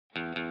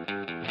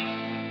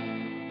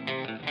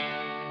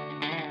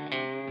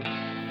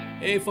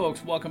Hey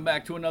folks, welcome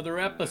back to another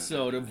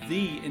episode of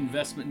the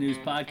Investment News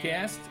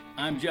Podcast.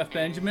 I'm Jeff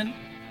Benjamin,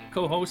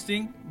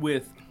 co-hosting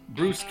with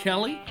Bruce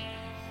Kelly,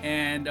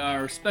 and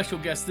our special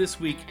guest this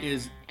week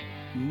is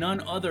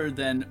none other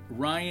than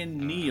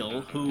Ryan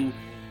Neal, who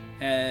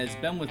has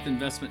been with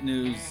Investment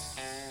News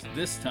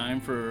this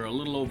time for a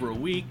little over a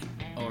week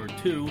or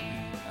two.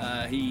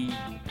 He,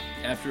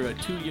 after a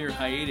 2-year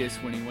hiatus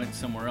when he went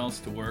somewhere else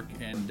to work,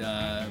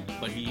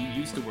 but he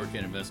used to work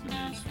at Investment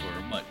News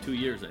for about 2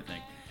 years, I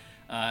think.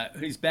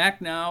 He's back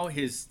now.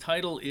 His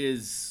title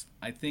is,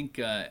 I think,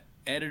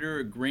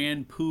 editor,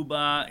 grand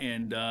poobah,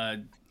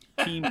 and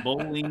team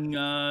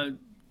bowling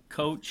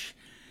coach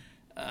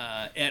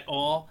et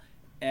al.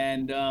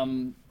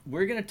 And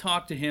we're going to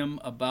talk to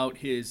him about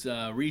his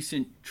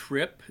recent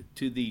trip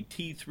to the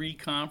T3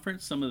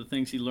 conference, some of the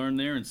things he learned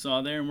there and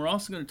saw there. And we're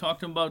also going to talk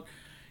to him about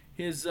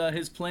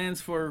his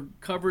plans for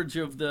coverage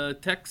of the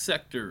tech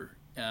sector,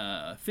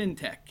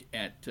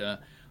 fintech,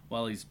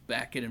 while he's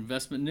back at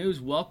Investment News.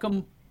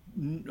 Welcome,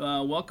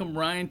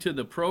 Ryan, to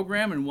the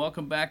program, and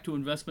welcome back to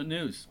Investment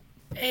News.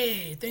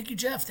 Hey, thank you,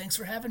 Jeff. Thanks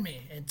for having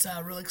me. It's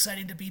really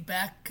exciting to be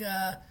back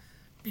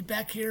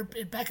here,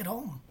 back at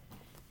home.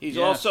 He's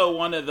also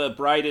one of the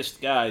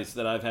brightest guys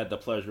that I've had the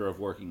pleasure of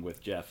working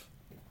with, Jeff,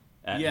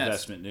 at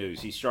Investment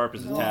News. He's sharp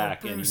as a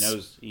tack, and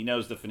he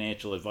knows the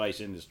financial advice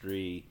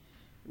industry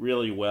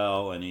really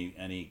well, and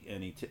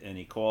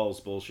he calls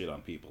bullshit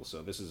on people.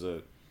 So this is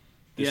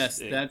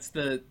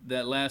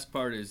that last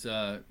part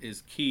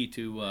is key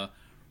to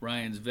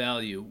Ryan's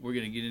value. We're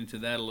going to get into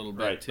that a little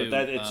bit too.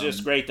 But it's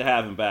just great to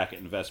have him back at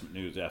Investment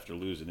News after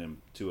losing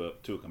him to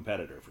a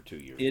competitor for 2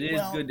 years. It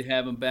is good to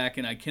have him back,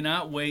 and I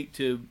cannot wait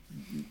to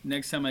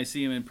next time I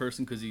see him in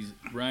person, because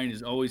Ryan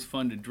is always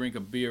fun to drink a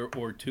beer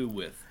or two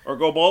with, or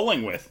go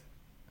bowling with.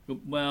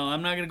 Well,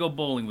 I'm not going to go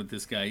bowling with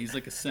this guy. He's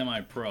like a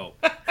semi-pro.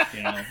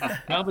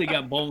 Probably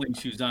got bowling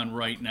shoes on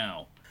right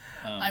now.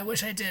 I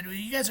wish I did.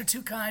 You guys are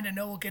too kind. I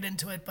know we'll get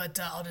into it, but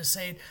I'll just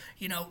say,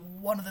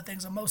 one of the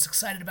things I'm most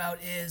excited about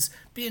is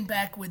being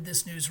back with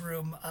this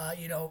newsroom.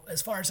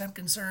 As far as I'm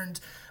concerned,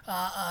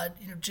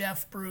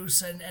 Jeff,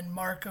 Bruce, and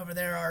Mark over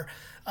there are,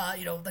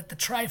 like the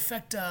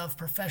trifecta of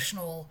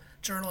professional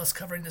journalists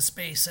covering the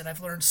space. And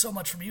I've learned so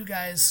much from you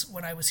guys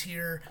when I was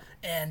here,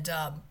 and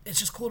it's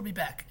just cool to be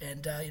back.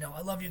 And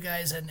I love you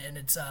guys, and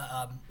it's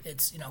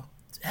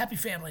happy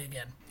family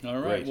again. All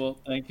right. Well,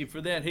 thank you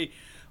for that. Hey.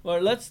 Well,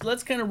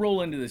 let's kind of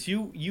roll into this.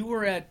 You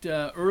were at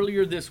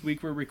earlier this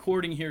week. We're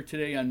recording here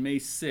today on May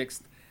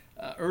 6th.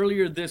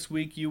 Earlier this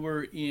week, you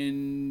were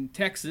in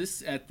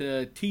Texas at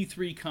the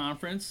T3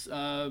 conference.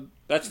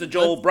 That's the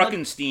Joel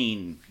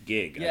Bruckenstein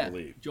gig, I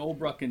believe. Joel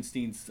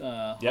Bruckenstein's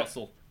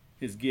hustle,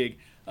 his gig.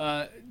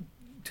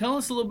 Tell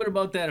us a little bit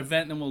about that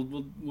event, and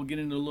then we'll get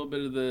into a little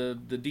bit of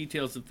the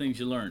details of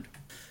things you learned.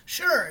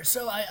 Sure.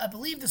 So I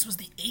believe this was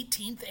the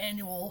 18th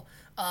annual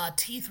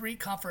T3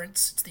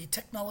 conference. It's the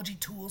Technology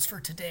Tools for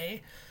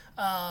Today.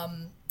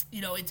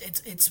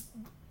 It's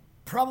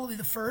probably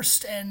the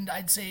first, and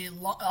I'd say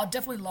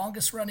definitely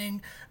longest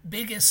running,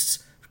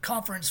 biggest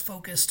conference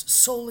focused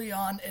solely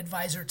on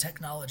advisor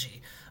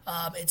technology.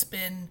 It's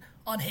been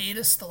on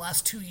hiatus the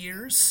last 2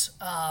 years.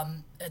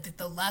 I think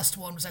the last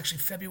one was actually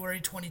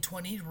February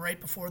 2020, right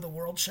before the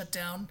world shut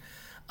down.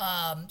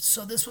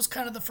 So this was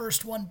kind of the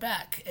first one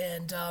back,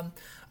 and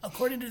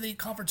according to the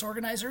conference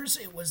organizers,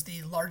 it was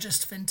the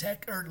largest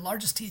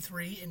largest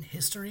T3 in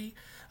history.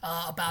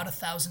 About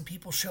 1,000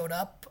 people showed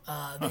up.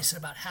 They said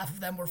about half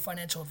of them were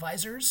financial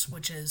advisors,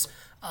 which is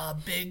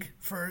big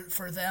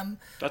for them.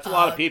 That's a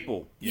lot of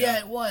people. Yeah,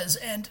 it was,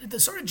 and the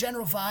sort of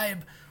general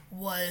vibe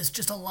was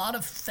just a lot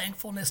of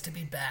thankfulness to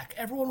be back.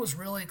 Everyone was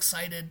really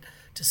excited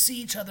to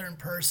see each other in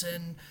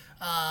person,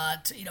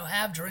 to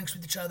have drinks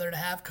with each other, to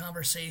have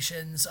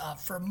conversations.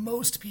 For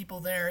most people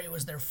there, it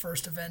was their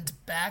first event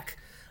back,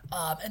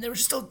 and there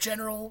was just a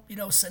general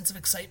sense of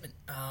excitement.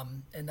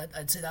 And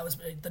I'd say that was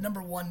the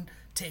number one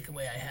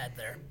takeaway I had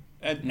there.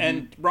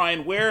 And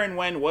Ryan, where and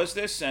when was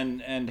this,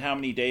 and how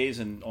many days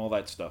and all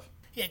that stuff?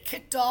 Yeah, it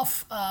kicked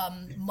off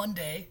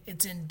Monday.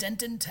 It's in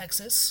Denton,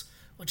 Texas,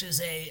 which is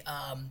a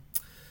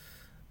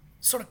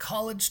sort of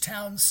college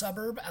town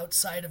suburb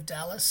outside of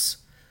Dallas.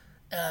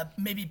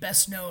 Maybe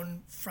best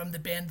known from the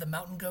band The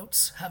Mountain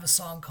Goats, have a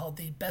song called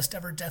The Best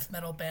Ever Death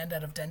Metal Band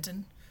Out of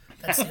Denton.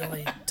 That's the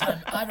only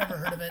time I've ever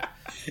heard of it.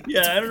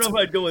 Yeah, I don't know if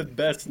I'd go with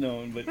best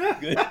known, but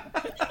good.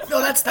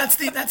 No, that's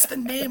the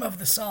name of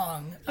the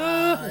song.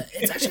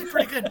 It's actually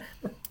pretty good.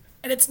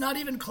 And it's not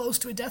even close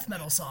to a death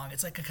metal song.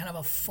 It's like a kind of a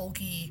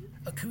folky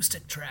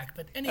acoustic track.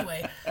 But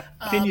anyway.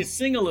 Can you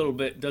sing a little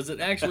bit? Does it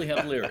actually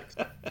have lyrics?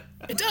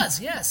 It does,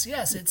 yes.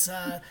 It's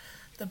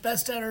the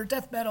best ever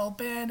death metal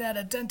band out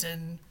of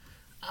Denton.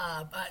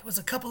 It was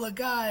a couple of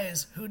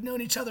guys who'd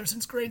known each other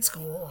since grade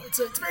school. It's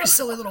a very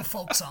silly little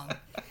folk song.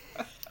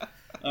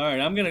 All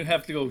right, I'm going to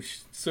have to go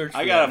search for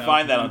I got to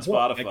find that on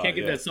Spotify. I can't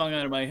get that song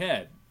out of my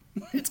head.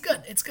 It's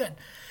good.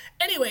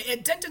 Anyway,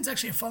 Denton's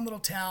actually a fun little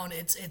town.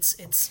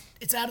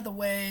 It's out of the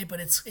way, but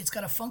it's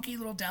got a funky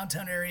little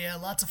downtown area,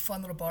 lots of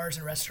fun little bars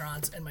and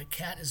restaurants. And my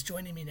cat is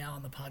joining me now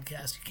on the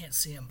podcast. You can't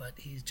see him, but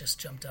he just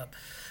jumped up.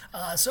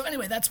 So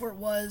anyway, that's where it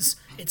was.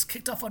 It's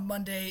kicked off on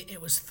Monday.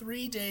 It was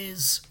 3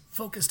 days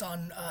focused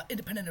on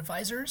independent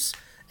advisors.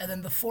 And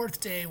then the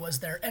fourth day was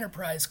their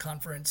enterprise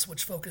conference,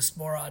 which focused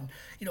more on,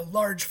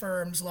 large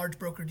firms, large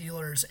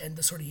broker-dealers, and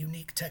the sort of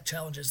unique tech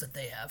challenges that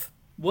they have.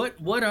 What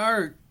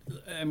are,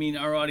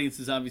 our audience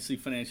is obviously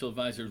financial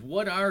advisors.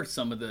 What are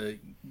some of the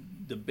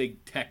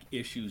big tech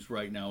issues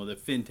right now, the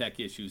fintech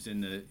issues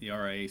in the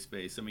RIA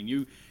space? I mean,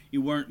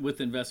 you weren't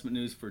with Investment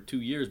News for 2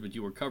 years, but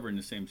you were covering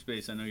the same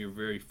space. I know you're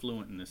very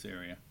fluent in this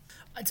area.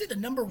 I'd say the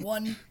number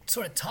one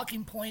sort of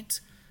talking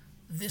point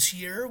this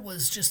year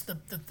was just the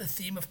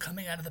theme of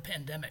coming out of the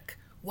pandemic.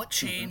 What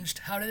changed?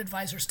 How did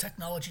advisors'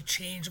 technology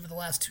change over the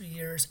last 2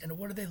 years? And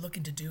what are they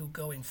looking to do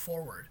going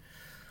forward?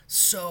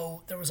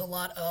 So there was a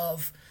lot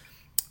of,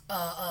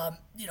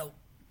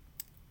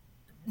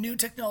 new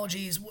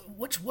technologies.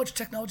 Which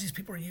technologies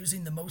people are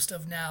using the most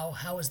of now?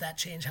 How has that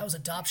changed? How has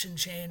adoption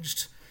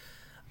changed?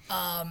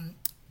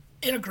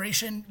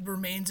 Integration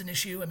remains an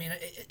issue. I mean,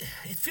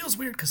 it feels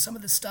weird because some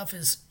of this stuff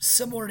is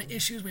similar to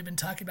issues we've been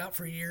talking about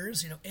for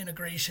years,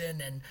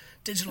 integration and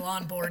digital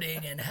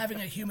onboarding and having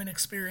a human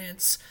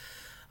experience.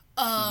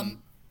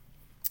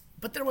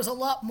 But there was a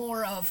lot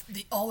more of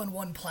the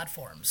all-in-one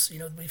platforms.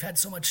 We've had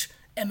so much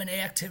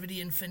M&A activity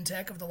in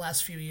fintech over the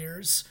last few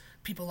years.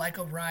 People like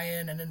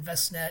Orion and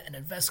InvestNet and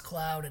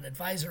InvestCloud and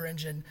Advisor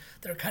Engine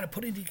that are kind of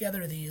putting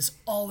together these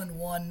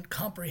all-in-one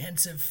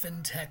comprehensive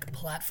fintech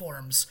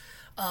platforms.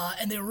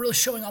 And they were really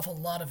showing off a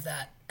lot of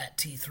that at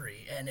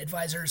T3. And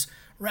advisors,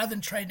 rather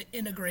than trying to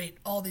integrate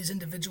all these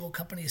individual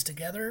companies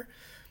together,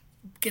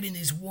 getting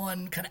these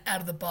one kind of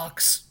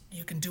out-of-the-box,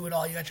 you can do it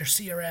all. You got your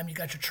CRM, you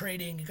got your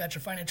trading, you got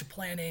your financial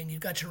planning, you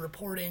got your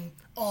reporting,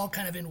 all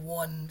kind of in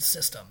one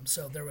system.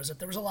 So there was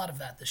a lot of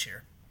that this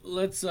year.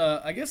 Let's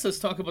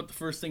talk about the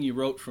first thing you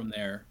wrote from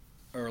there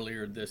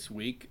earlier this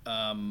week.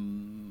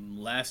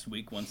 Last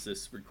week, once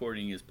this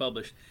recording is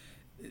published,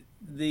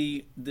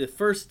 the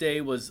first day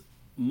was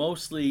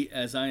mostly,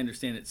 as I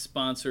understand it,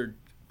 sponsored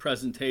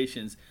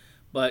presentations,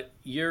 but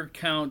your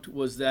count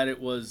was that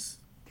it was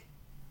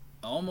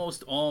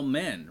almost all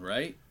men,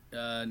 right?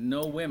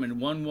 No women.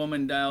 One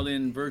woman dialed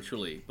in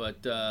virtually,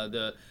 but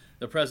the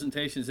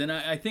presentations, and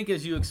I think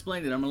as you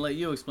explained it, I'm going to let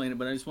you explain it,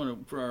 but I just want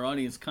to, for our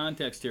audience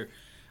context here,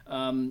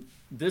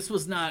 this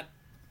was not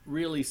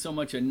really so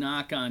much a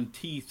knock on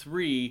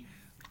T3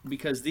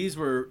 because these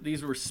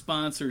were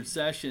sponsored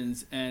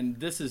sessions, and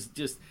this is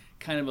just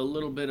kind of a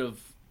little bit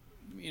of,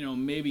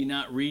 maybe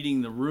not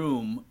reading the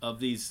room of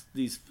these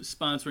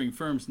sponsoring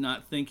firms,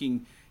 not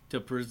thinking to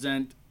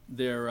present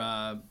their,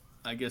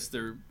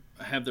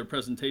 have their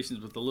presentations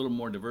with a little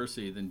more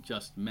diversity than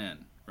just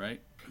men,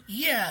 right?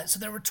 Yeah, so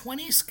there were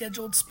 20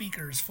 scheduled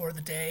speakers for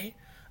the day,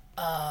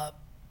 I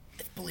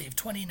believe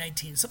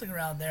 2019, something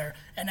around there.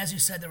 And as you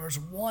said, there was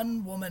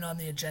one woman on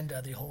the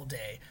agenda the whole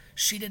day.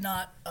 She did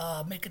not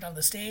make it on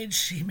the stage.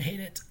 She made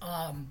it,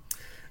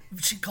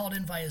 she called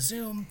in via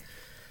Zoom.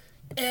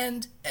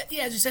 And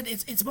yeah, as you said,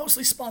 it's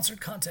mostly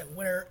sponsored content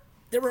where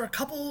there were a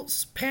couple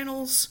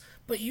panels,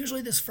 but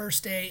usually this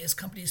first day is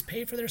companies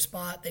pay for their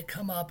spot. They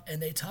come up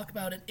and they talk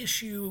about an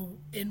issue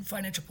in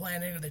financial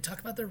planning, or they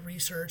talk about their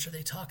research, or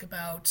they talk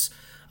about,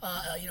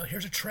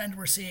 here's a trend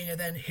we're seeing, and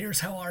then here's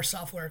how our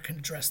software can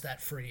address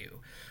that for you.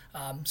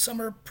 Some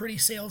are pretty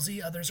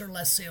salesy, others are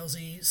less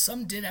salesy.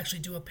 Some did actually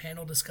do a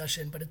panel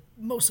discussion, but it's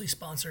mostly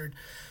sponsored.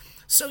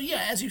 So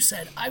yeah, as you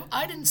said,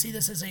 I didn't see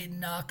this as a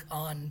knock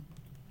on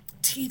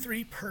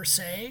T3 per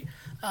se.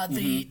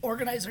 The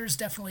organizers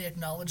definitely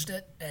acknowledged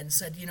it and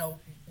said,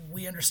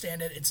 we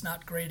understand it. It's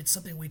not great. It's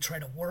something we try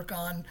to work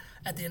on.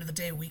 At the end of the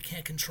day, we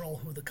can't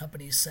control who the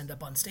companies send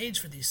up on stage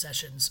for these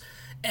sessions.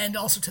 And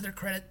also, to their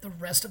credit, the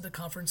rest of the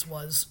conference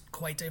was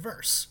quite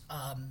diverse.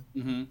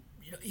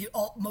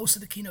 Most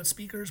of the keynote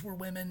speakers were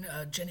women.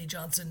 Jenny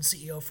Johnson,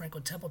 CEO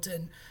Franklin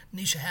Templeton,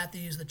 Nisha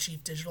Hathi, who's the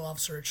chief digital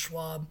officer at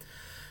Schwab.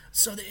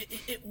 So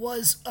it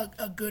was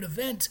a good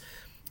event.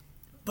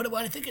 But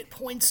what I think it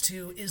points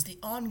to is the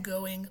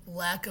ongoing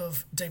lack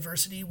of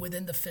diversity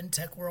within the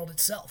fintech world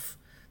itself.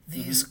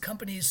 These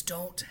companies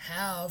don't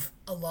have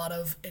a lot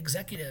of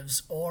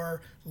executives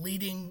or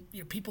leading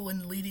people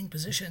in leading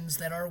positions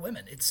that are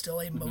women. It's still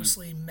a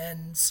mostly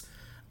men's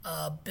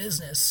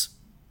business,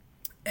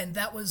 and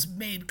that was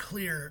made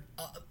clear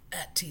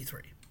at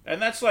T3. And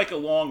that's like a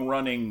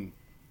long-running,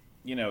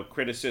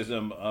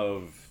 criticism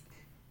of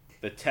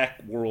the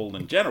tech world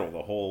in general,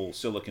 the whole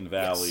Silicon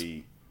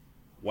Valley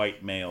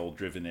white male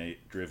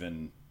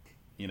driven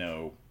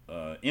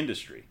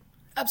industry.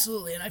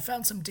 Absolutely, and I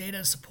found some data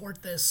to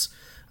support this.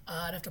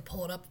 I'd have to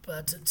pull it up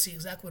to see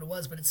exactly what it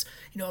was, but it's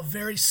a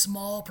very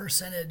small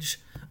percentage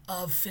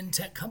of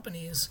fintech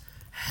companies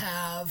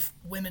have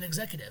women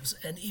executives,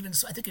 and even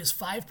I think it was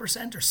 5%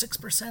 or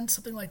 6%,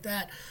 something like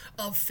that,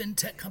 of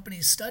fintech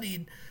companies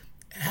studied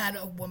had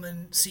a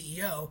woman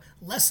CEO.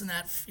 Less than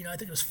that, I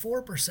think it was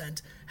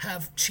 4%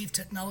 have chief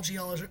technology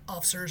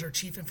officers or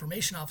chief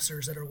information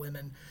officers that are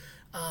women.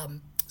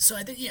 So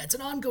I think, it's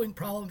an ongoing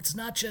problem. It's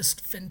not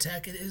just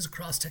fintech, it is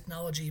across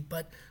technology,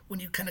 but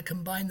when you kind of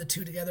combine the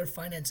two together,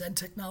 finance and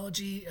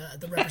technology,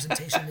 the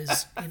representation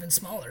is even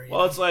smaller.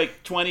 Well, it's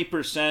like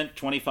 20%,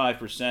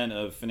 25%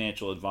 of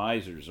financial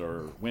advisors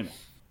are women,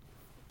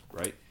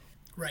 right?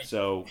 Right.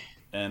 So,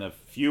 and a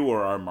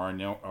fewer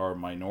are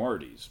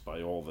minorities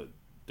by all the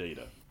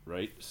data,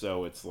 right?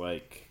 So it's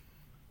like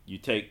you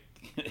get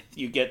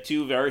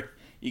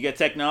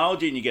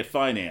technology and you get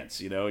finance,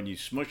 and you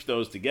smush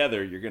those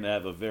together, you're going to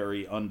have a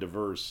very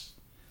undiverse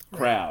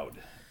crowd,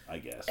 I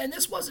guess. And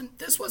this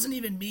wasn't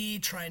even me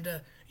trying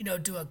to,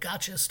 do a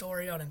gotcha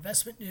story on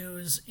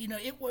InvestmentNews.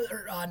 It was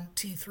or on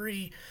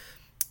T3.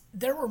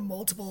 There were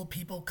multiple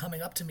people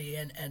coming up to me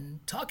and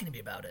talking to me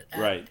about it.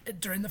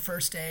 During the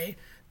first day,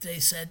 they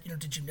said,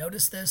 did you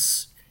notice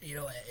this?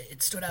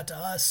 It stood out to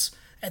us.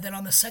 And then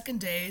on the second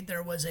day,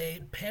 there was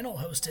a panel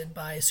hosted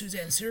by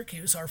Suzanne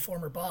Syracuse, our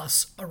former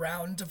boss,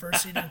 around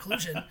diversity and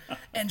inclusion,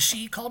 and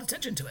she called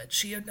attention to it.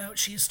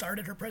 She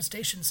started her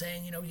presentation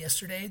saying,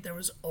 yesterday there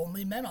was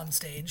only men on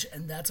stage,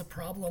 and that's a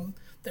problem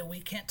that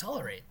we can't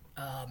tolerate.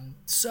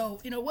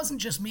 So it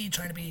wasn't just me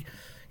trying to be,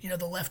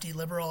 the lefty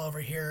liberal over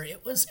here.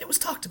 It was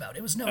talked about.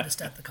 It was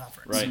noticed at the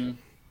conference. Right. Mm-hmm.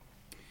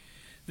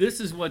 This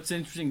is what's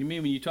interesting to me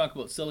when you talk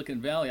about Silicon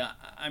Valley.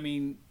 I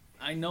mean,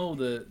 I know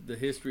the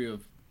history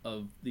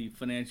of the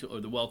financial or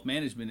the wealth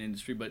management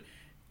industry, but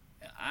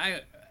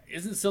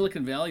isn't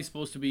Silicon Valley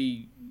supposed to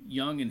be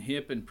young and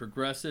hip and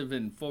progressive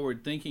and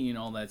forward thinking and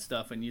all that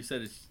stuff? And you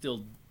said it's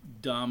still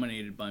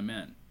dominated by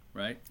men,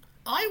 right?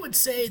 I would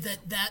say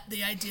that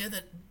the idea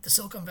that the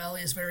Silicon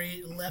Valley is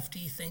very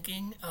lefty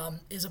thinking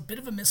is a bit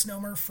of a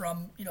misnomer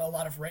from a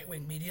lot of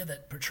right-wing media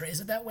that portrays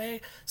it that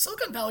way.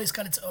 Silicon Valley's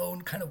got its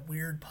own kind of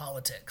weird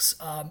politics.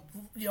 A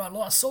lot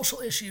of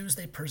social issues,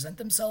 they present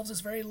themselves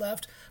as very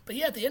left, but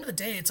at the end of the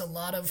day, it's a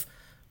lot of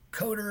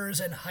coders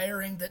and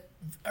hiring that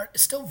are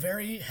still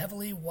very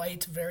heavily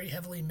white, very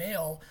heavily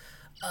male.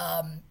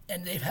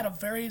 And they've had a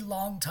very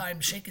long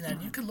time shaking that.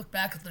 And you can look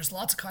back, there's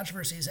lots of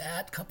controversies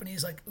at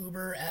companies like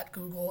Uber, at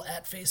Google,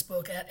 at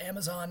Facebook, at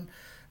Amazon,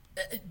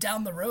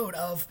 down the road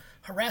of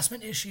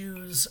harassment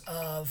issues,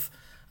 of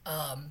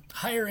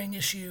hiring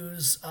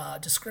issues,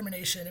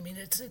 discrimination. I mean,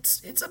 it's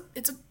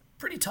a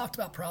pretty talked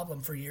about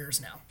problem for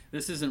years now.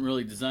 This isn't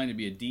really designed to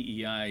be a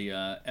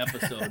DEI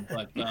episode,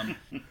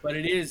 but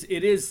it is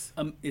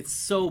it's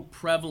so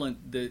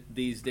prevalent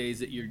these days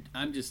that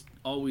I'm just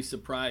always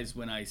surprised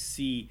when I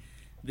see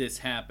this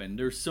happen.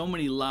 There's so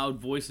many loud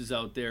voices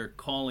out there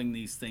calling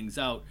these things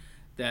out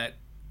that,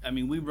 I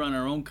mean, we run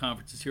our own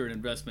conferences here at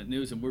Investment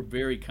News, and we're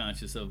very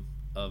conscious of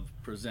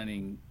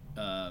presenting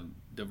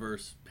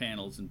diverse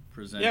panels and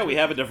presenting. Yeah, we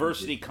have a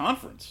diversity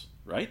conference,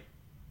 right?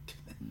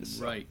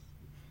 Right.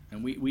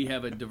 And we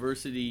have a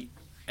diversity,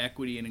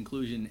 equity, and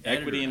inclusion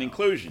Equity and now.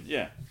 inclusion,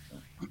 yeah.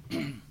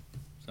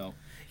 So.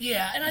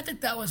 Yeah, and I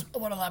think that was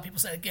what a lot of people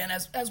said. Again,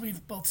 as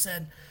we've both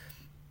said,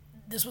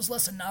 this was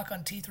less a knock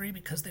on T3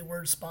 because they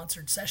were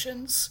sponsored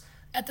sessions.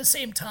 At the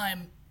same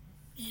time,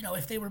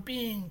 if they were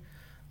being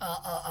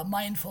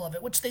mindful of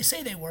it, which they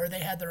say they were, they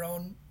had their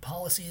own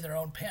policy, their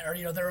own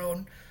their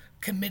own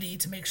committee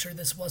to make sure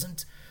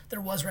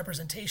there was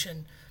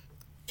representation.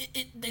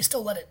 They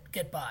still let it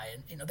get by,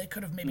 and they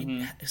could have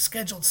maybe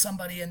scheduled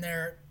somebody in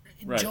there.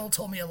 Right. Joel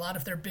told me a lot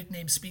of their big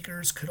name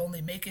speakers could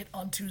only make it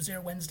on Tuesday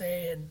or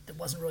Wednesday, and it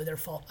wasn't really their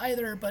fault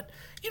either. But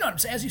you know what I'm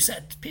saying? As you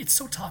said, it's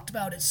so talked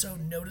about, it's so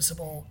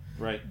noticeable.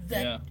 Right.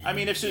 That yeah. I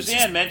mean, if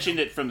Suzanne mentioned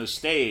it from the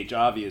stage,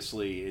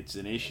 obviously it's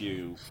an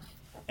issue.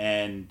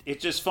 And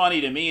it's just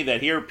funny to me that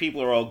here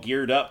people are all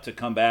geared up to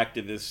come back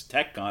to this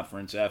tech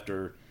conference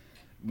after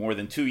more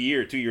than 2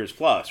 years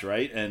plus,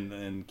 right?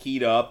 And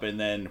keyed up, and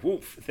then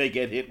whoof, they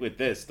get hit with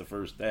this the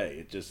first day.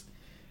 It just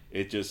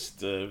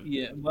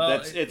yeah.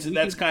 Well,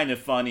 that's kind of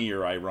funny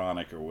or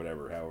ironic or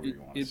whatever, however you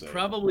want to say. It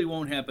probably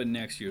won't happen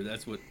next year.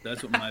 That's what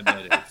my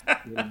bet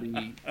is.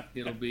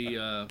 It'll be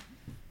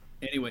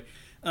anyway.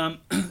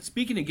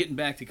 Speaking of getting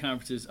back to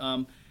conferences,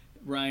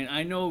 Ryan,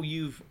 I know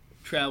you've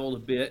traveled a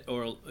bit,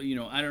 or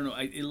I don't know.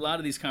 A lot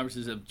of these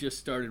conferences have just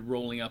started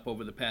rolling up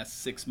over the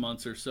past 6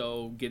 months or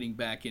so, getting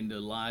back into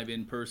live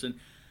in person.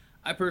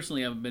 I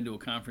personally haven't been to a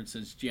conference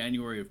since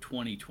January of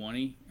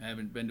 2020. I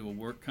haven't been to a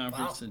work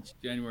conference since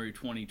January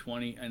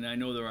 2020, and I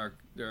know there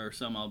are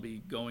some I'll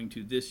be going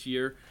to this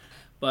year.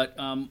 But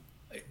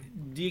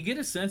do you get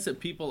a sense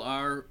that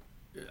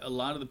a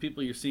lot of the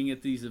people you're seeing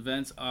at these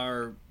events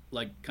are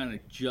like kind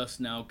of just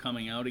now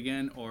coming out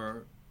again,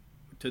 or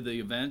to the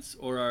events,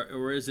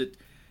 or is it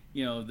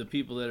the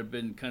people that have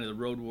been kind of the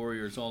road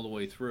warriors all the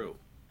way through?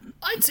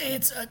 I'd say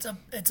it's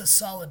a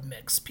solid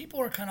mix.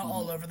 People are kind of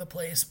all over the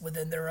place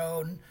within their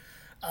own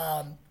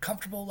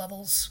comfortable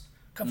levels.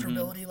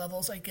 comfortability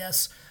levels, I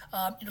guess.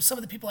 Some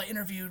of the people I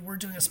interviewed, we're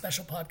doing a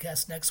special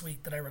podcast next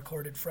week that I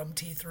recorded from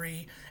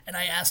T3, and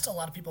I asked a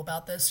lot of people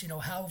about this.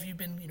 How have you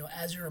been,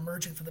 as you're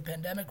emerging from the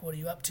pandemic, what are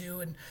you up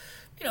to? And,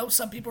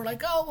 some people are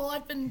like, oh, well,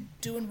 I've been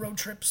doing road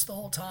trips the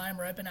whole time,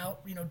 or I've been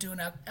out,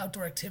 doing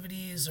outdoor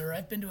activities, or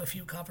I've been to a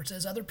few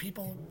conferences. Other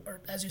people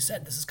are, as you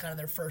said, this is kind of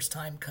their first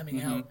time coming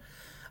out.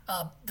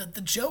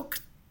 The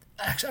joke,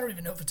 actually, I don't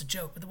even know if it's a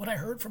joke, but what I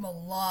heard from a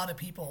lot of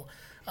people,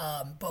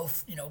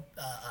 both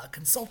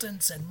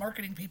consultants and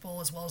marketing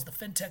people, as well as the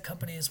fintech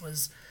companies,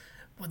 was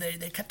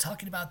they kept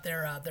talking about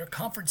their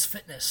conference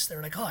fitness. They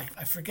were like, oh,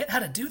 I forget how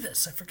to do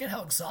this. I forget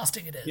how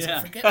exhausting it is. Yeah.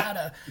 I forget how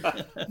to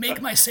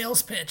make my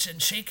sales pitch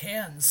and shake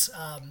hands.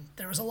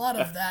 There was a lot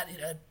of that.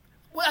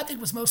 Well, I think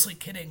it was mostly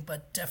kidding,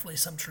 but definitely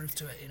some truth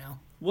to it.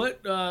 What?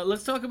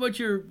 Let's talk about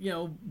your,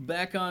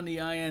 back on the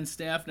IN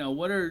staff now.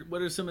 What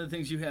are some of the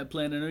things you have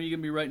planned? I know you're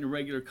gonna be writing a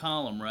regular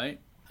column, right?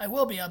 I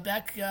will be. I'm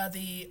back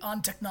the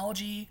On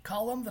Technology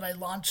column that I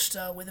launched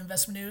with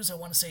InvestmentNews, I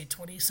want to say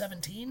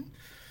 2017.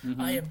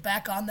 I am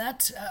back on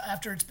that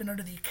after it's been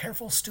under the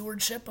careful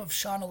stewardship of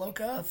Sean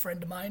Aloka, a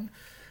friend of mine.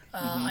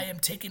 I'm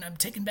taking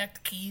back the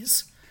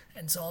keys,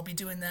 and so I'll be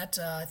doing that.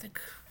 I think.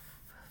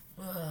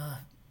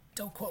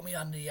 Don't quote me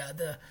on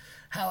the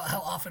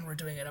how often we're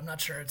doing it. I'm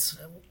not sure. It's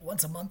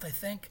once a month, I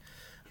think.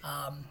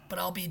 But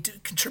I'll be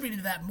contributing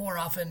to that more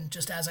often,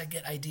 just as I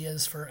get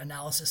ideas for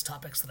analysis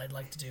topics that I'd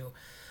like to do.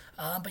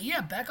 But yeah,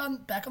 back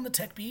on the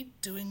tech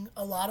beat, doing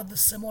a lot of the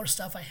similar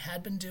stuff I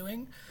had been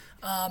doing.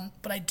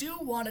 But I do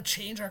want to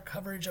change our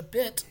coverage a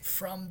bit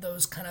from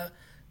those kind of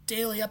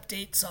daily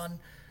updates on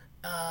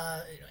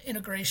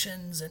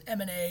integrations and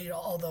M&A,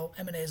 although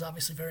M&A is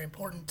obviously very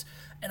important.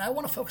 And I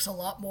want to focus a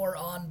lot more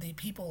on the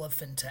people of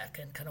fintech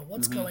and kind of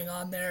what's going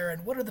on there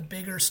and what are the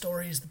bigger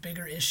stories, the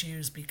bigger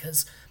issues,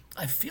 because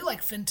I feel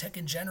like fintech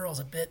in general is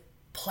a bit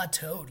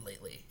plateaued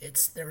lately.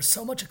 There was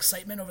so much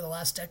excitement over the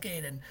last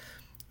decade, and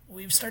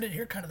we've started to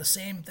hear kind of the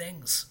same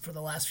things for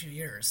the last few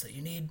years, that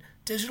you need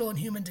digital and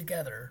human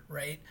together,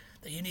 right?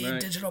 That you need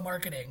digital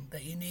marketing,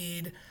 that you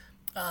need,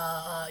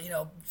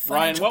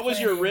 Ryan, what was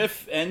your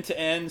riff?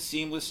 End-to-end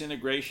seamless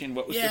integration.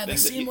 What was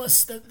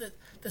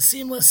the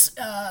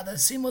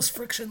seamless,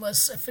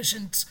 frictionless,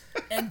 efficient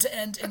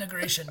end-to-end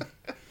integration.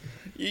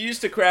 You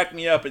used to crack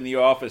me up in the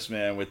office,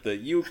 man, with the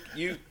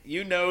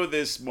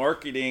this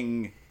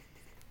marketing,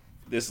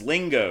 this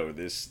lingo,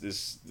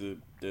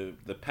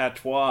 the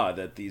patois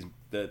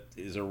that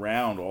is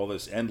around all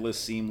this endless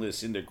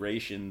seamless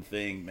integration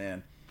thing,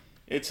 man.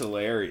 It's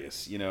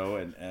hilarious,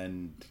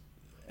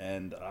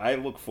 and I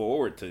look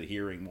forward to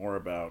hearing more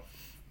about,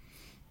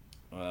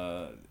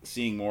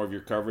 seeing more of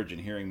your coverage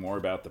and hearing more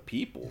about the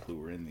people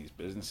who are in these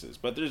businesses.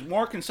 But there's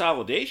more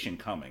consolidation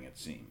coming, it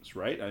seems,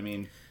 right? I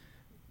mean,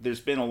 there's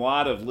been a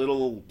lot of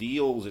little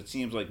deals. It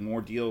seems like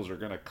more deals are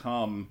going to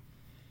come.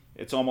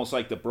 It's almost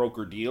like the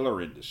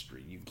broker-dealer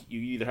industry.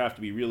 You either have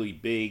to be really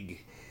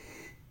big,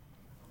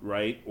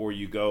 right, or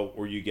you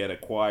get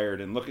acquired.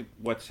 And look at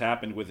what's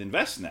happened with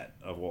InvestNet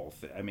of all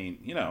things. I mean,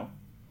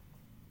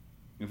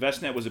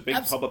 InvestNet was a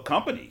big public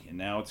company, and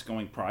now it's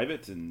going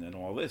private and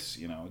all this.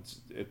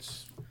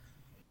 It's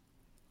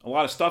a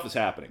lot of stuff is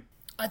happening.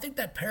 I think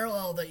that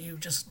parallel that you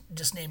just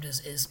named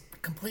is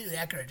completely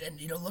accurate. And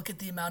look at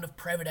the amount of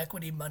private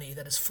equity money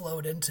that has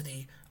flowed into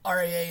the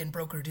RIA and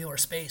broker dealer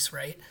space,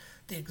 right?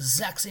 The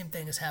exact same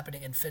thing is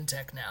happening in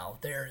fintech now.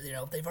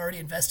 They've already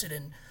invested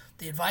in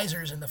the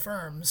advisors and the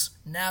firms.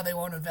 Now they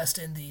want to invest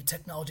in the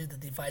technology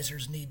that the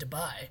advisors need to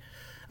buy.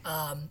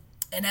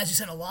 And as you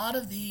said, a lot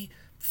of the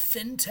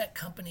fintech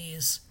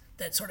companies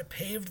that sort of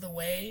paved the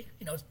way,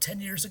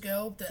 10 years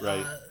ago,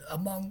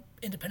 among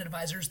independent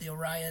advisors, the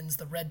Orions,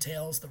 the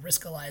Redtails, the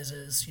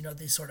Riskalyzes,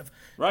 these sort of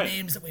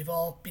names that we've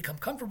all become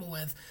comfortable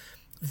with,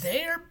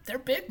 they're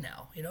big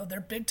now.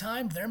 They're big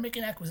time. They're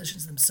making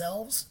acquisitions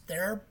themselves.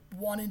 They're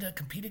wanting to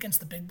compete against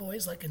the big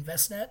boys like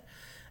InvestNet.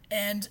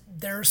 And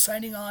they're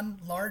signing on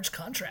large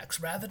contracts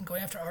rather than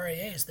going after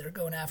RIAs. They're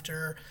going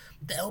after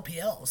the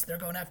LPLs. They're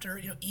going after,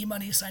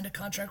 eMoney signed a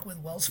contract with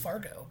Wells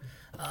Fargo.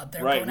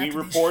 We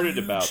reported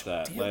about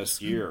that deals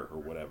last year or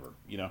whatever.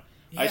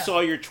 I saw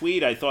your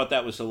tweet. I thought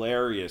that was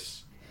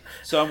hilarious.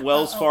 Some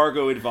Wells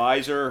Fargo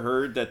advisor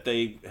heard that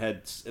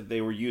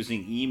they were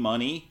using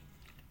eMoney,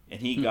 and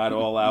he got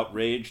all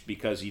outraged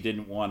because he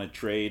didn't want to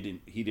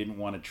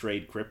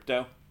trade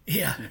crypto.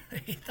 Yeah,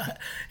 he thought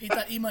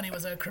eMoney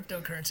was a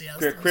cryptocurrency.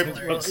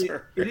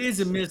 It is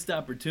a missed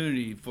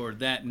opportunity for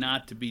that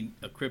not to be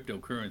a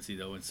cryptocurrency,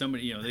 though. And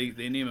somebody,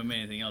 they name them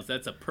anything else.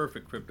 That's a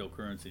perfect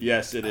cryptocurrency.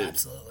 Yes, it is.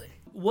 Absolutely.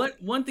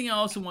 One thing I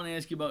also want to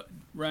ask you about,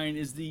 Ryan,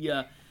 is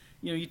the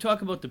you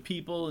talk about the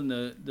people and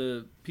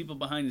the people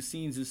behind the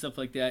scenes and stuff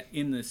like that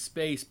in the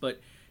space,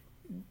 but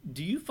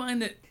do you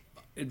find that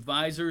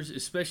advisors,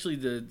 especially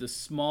the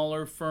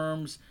smaller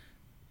firms,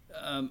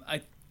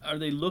 are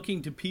they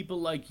looking to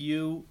people like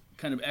you,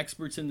 kind of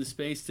experts in the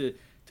space, to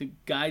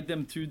guide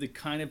them through the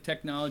kind of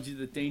technology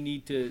that they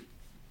need to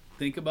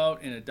think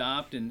about and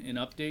adopt and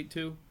upgrade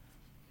to?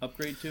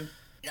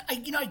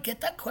 I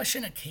get that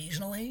question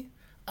occasionally.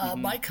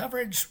 My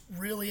coverage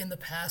really in the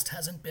past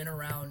hasn't been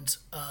around,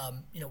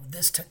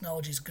 this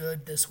technology's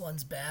good, this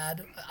one's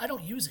bad. I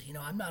don't use it.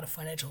 I'm not a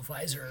financial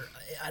advisor.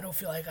 I don't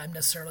feel like I'm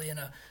necessarily in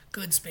a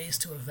good space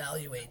to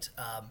evaluate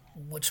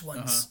which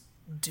ones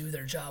do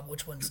their job,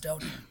 which ones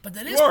don't. But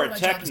that is you are a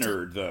tech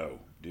nerd, though,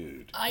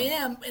 dude. I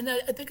am, and I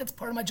think it's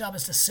part of my job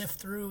is to sift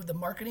through the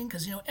marketing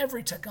because,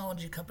 every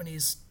technology company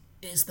is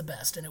the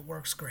best and it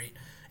works great.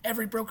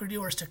 Every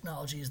broker-dealer's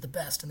technology is the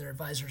best, and their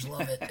advisors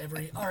love it.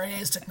 Every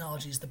RIA's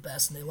technology is the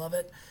best, and they love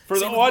it. For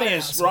the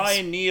audience,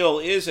 Ryan Neal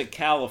is a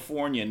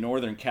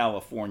Northern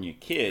California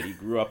kid. He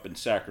grew up in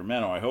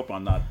Sacramento. I hope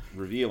I'm not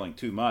revealing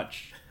too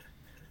much.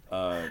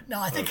 No,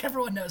 I think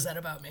everyone knows that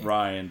about me.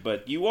 Ryan,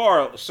 but you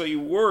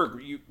were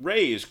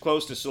raised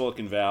close to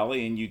Silicon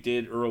Valley, and you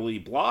did early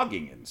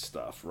blogging and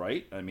stuff,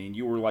 right? I mean,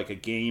 you were like a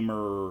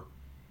gamer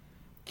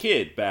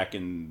kid back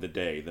in the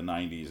day, the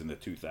 90s and the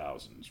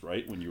 2000s,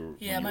 right? When you were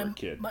a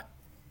kid.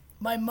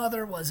 My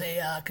mother was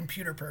a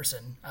computer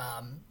person,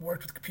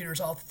 worked with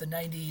computers all through the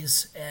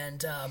 90s,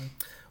 and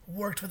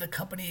worked with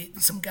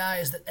some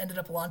guys that ended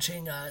up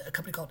launching a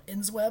company called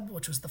InsWeb,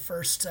 which was the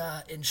first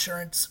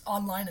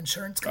online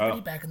insurance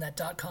company back in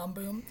that .com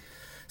boom.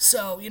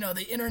 So,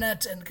 the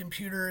internet and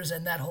computers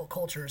and that whole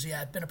culture has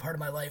been a part of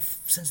my life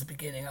since the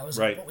beginning. I was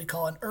what we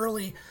call an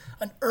early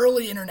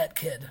internet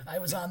kid. I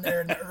was on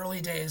there in the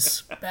early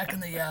days back in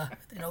the,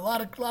 a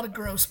lot of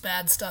gross,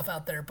 bad stuff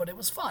out there, but it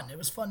was fun. It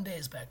was fun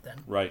days back then.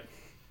 Right.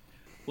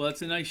 Well,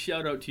 it's a nice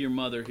shout out to your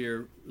mother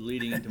here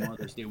leading into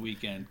Mother's Day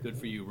weekend. Good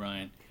for you,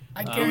 Ryan.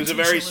 Who was a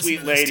very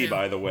sweet lady,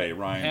 by the way,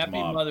 Ryan's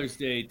mom. Happy Mother's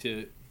Day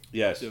to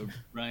Yes. So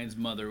Ryan's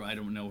mother, I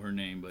don't know her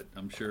name, but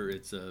I'm sure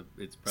it's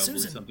probably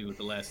Susan. something with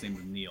the last name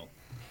of Neal.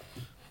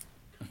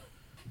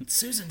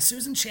 Susan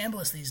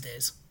Chambliss these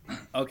days.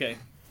 Okay.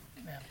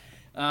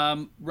 Yeah.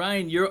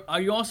 Ryan,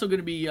 are you also going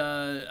to be?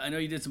 I know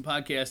you did some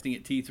podcasting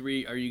at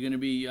T3. Are you going to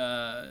be?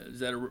 Is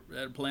that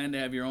a plan to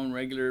have your own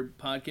regular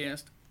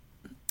podcast?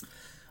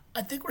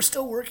 I think we're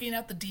still working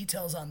out the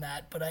details on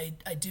that, but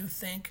I do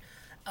think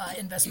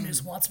Investment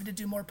News wants me to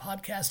do more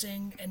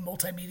podcasting and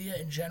multimedia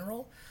in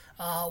general.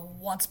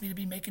 Wants me to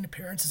be making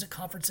appearances at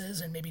conferences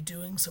and maybe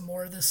doing some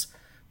more of this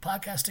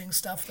podcasting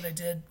stuff that I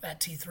did at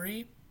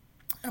T3.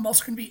 And I'm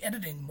also going to be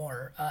editing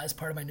more as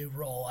part of my new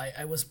role.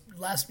 I was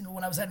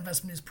when I was at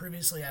Investment News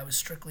previously, I was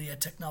strictly a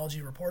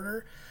technology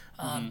reporter.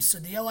 So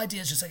the whole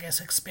idea is just, I guess,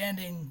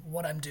 expanding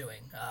what I'm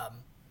doing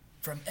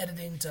from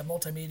editing to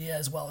multimedia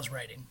as well as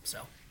writing.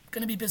 So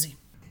going to be busy.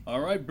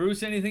 All right,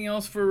 Bruce. Anything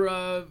else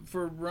for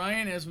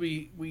Ryan as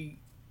we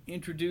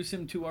introduce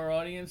him to our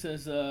audience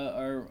as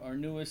our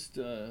newest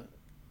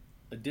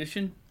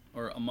addition,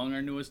 or among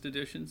our newest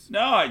additions?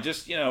 No, I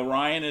just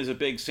Ryan is a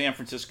big San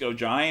Francisco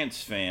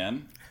Giants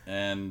fan.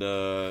 And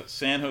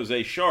San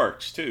Jose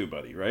Sharks too,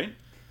 buddy, right?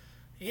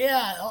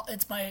 Yeah,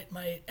 it's my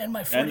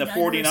 49ers and the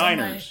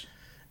 49ers.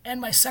 And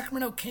my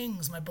Sacramento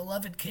Kings, my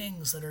beloved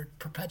Kings that are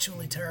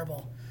perpetually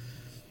terrible.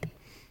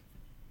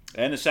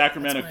 And the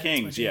Sacramento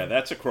Kings,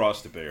 that's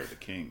across the Bear, the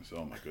Kings.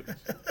 Oh my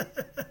goodness.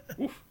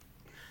 Oof.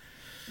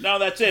 No,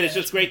 that's it. It's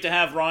just great to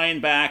have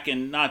Ryan back,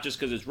 and not just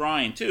because it's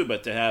Ryan too,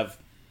 but to have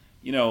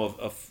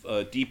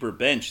a deeper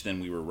bench than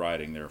we were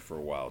riding there for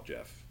a while,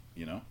 Jeff.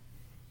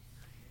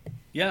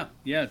 Yeah,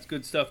 it's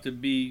good stuff to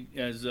be,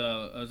 as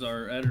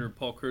our editor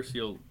Paul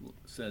Curcio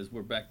says,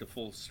 we're back to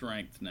full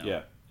strength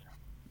now.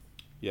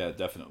 Yeah,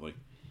 definitely.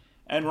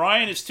 And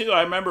Ryan is too.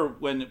 I remember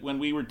when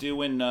we were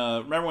doing.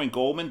 Remember when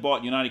Goldman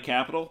bought United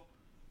Capital,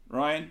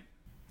 Ryan?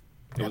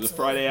 It was a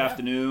Friday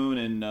afternoon,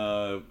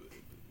 and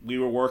we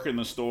were working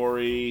the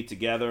story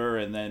together,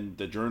 and then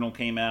the Journal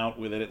came out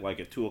with it at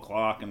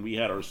 2:00, and we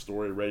had our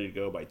story ready to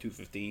go by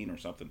 2:15 or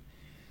something.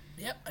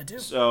 Yep, I do.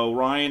 So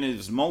Ryan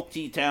is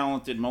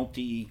multi-talented, not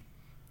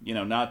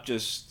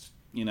just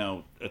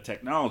a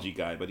technology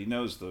guy, but he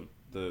knows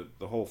the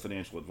whole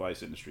financial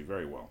advice industry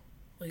very well.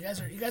 Well,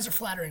 you guys are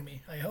flattering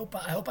me. I hope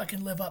I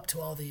can live up to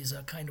all these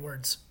kind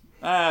words.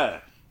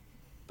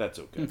 That's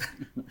okay.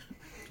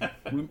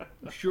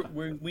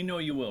 We know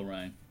you will,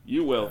 Ryan.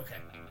 You will. Okay.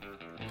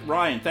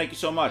 Ryan, thank you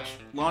so much.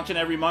 Launching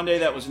every Monday,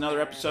 that was another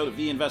episode of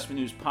the Investment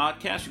News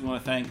Podcast. We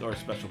want to thank our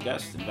special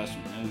guest,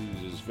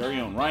 Investment News' very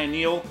own Ryan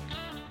Neal.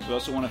 We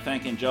also want to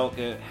thank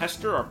Angelica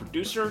Hester, our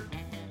producer.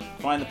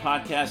 Find the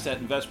podcast at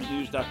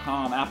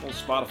investmentnews.com, Apple,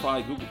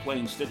 Spotify, Google Play,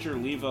 and Stitcher.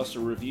 Leave us a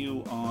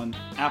review on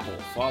Apple.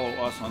 Follow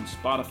us on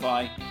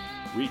Spotify.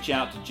 Reach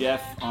out to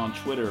Jeff on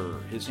Twitter.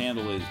 His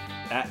handle is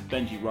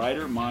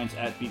 @BenjiRider. Mine's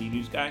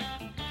 @BDNewsGuy.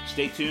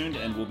 Stay tuned,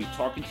 and we'll be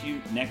talking to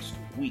you next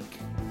week.